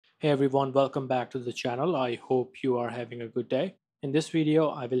Hey everyone, welcome back to the channel. I hope you are having a good day. In this video,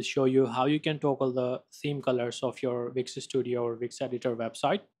 I will show you how you can toggle the theme colors of your Wix Studio or Wix Editor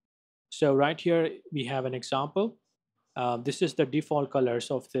website. So right here, we have an example. This is the default colors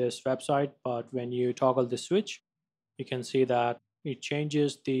of this website, but when you toggle the switch, you can see that it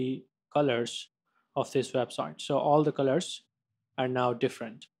changes the colors of this website. So all the colors are now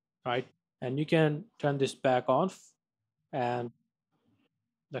different, right? And you can turn this back off and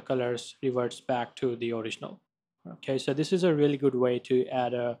the colors reverts back to the original. Okay, so this is a really good way to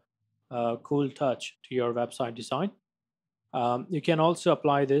add a cool touch to your website design. You can also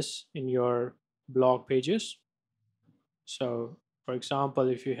apply this in your blog pages. So for example,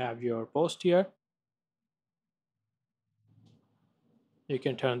 if you have your post here, you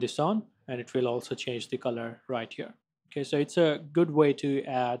can turn this on and it will also change the color right here. Okay, so it's a good way to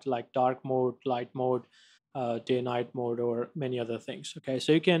add like dark mode, light mode, day night mode, or many other things. Okay,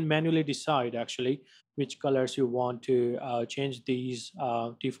 so you can manually decide actually which colors you want to change these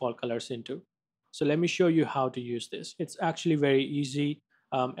default colors into. So let me show you how to use this. It's actually very easy.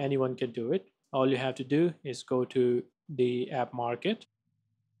 Anyone can do it. All you have to do is go to the app market,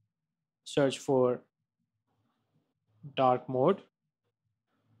 search for dark mode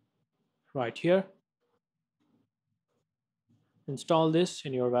right here, install this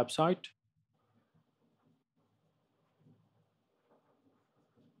in your website.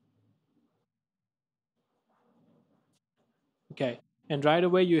 Okay, and right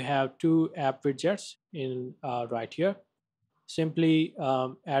away you have two app widgets in right here. Simply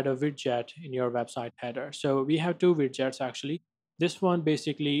add a widget in your website header. So we have two widgets actually. This one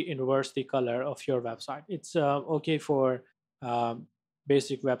basically inverts the color of your website. It's okay for um,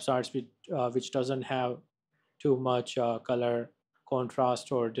 basic websites which doesn't have too much color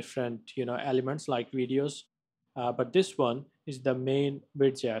contrast or different elements like videos. But this one is the main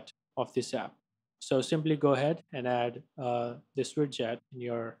widget of this app. So simply go ahead and add this widget in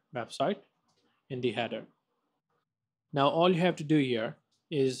your website in the header. Now all you have to do here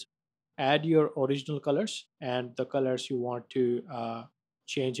is add your original colors and the colors you want to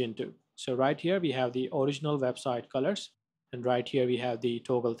change into. So right here we have the original website colors, and right here we have the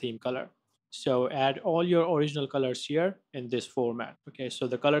toggle theme color. So add all your original colors here in this format. Okay, so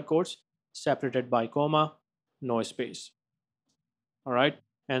the color codes separated by comma, no space. All right,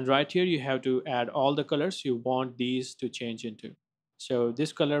 and right here you have to add all the colors you want these to change into. So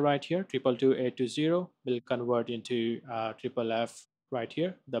this color right here, 222 will convert into triple F right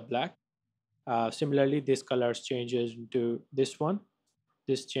here, the black. Similarly, this colors changes into this one,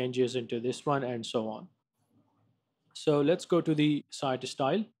 this changes into this one, and so on. So let's go to the site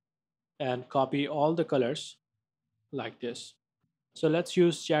style and copy all the colors like this. So let's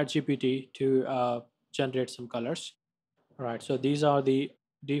use ChatGPT to generate some colors. All right, so these are the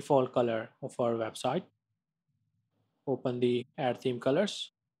default color of our website. Open the add theme colors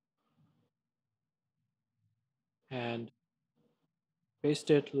and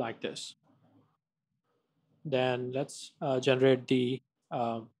paste it like this. Then let's generate the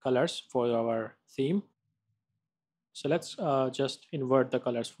colors for our theme. So let's just invert the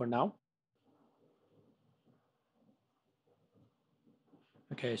colors for now.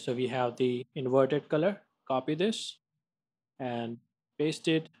 Okay, so we have the inverted color. Copy this and paste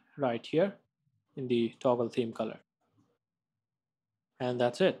it right here in the toggle theme color. And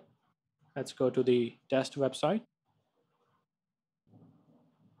that's it. Let's go to the test website.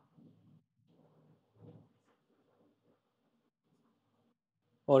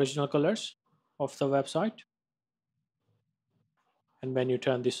 Original colors of the website. And when you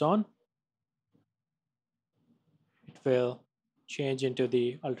turn this on, it will change into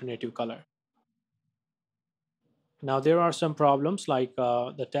the alternative color. Now there are some problems like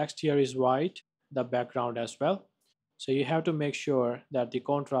the text here is white, the background as well. So you have to make sure that the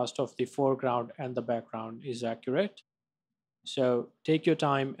contrast of the foreground and the background is accurate. So take your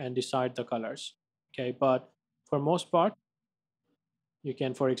time and decide the colors. Okay, but for most part, you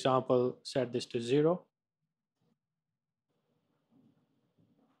can, for example, set this to 0.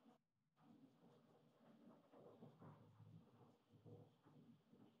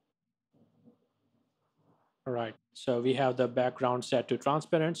 All right, so we have the background set to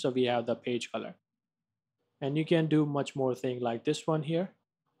transparent, so we have the page color. And you can do much more thing like this one here.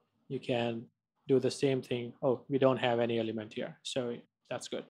 You can do the same thing. Oh, we don't have any element here, so that's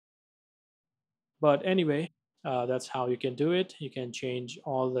good. But anyway, that's how you can do it. You can change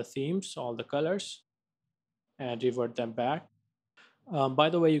all the themes, all the colors, and revert them back. By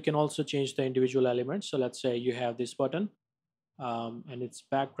the way, you can also change the individual elements. So let's say you have this button and its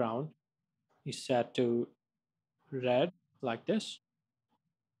background is set to red like this.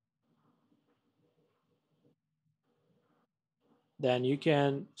 then you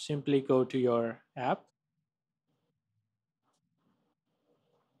can simply go to your app,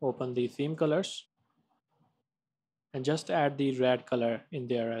 open the theme colors, and just add the red color in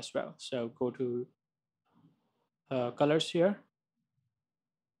there as well. So go to colors here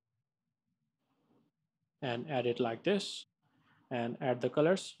and add it like this, and add the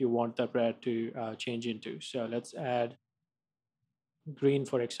colors you want the red to change into. So let's add green,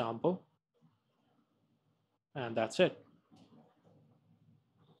 for example, and that's it.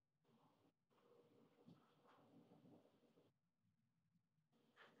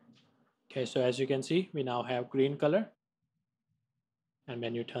 Okay, so as you can see, we now have green color, and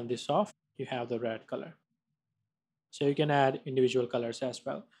when you turn this off, you have the red color. So you can add individual colors as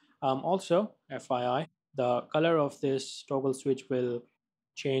well. Also, FYI, the color of this toggle switch will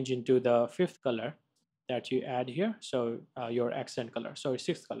change into the fifth color that you add here. So your accent color, so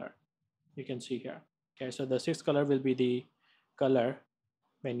sixth color, you can see here. Okay, so the sixth color will be the color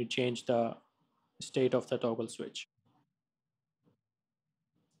when you change the state of the toggle switch.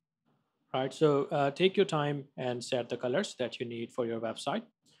 Right, so take your time and set the colors that you need for your website.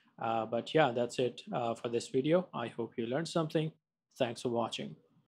 But yeah, that's it for this video. I hope you learned something. Thanks for watching.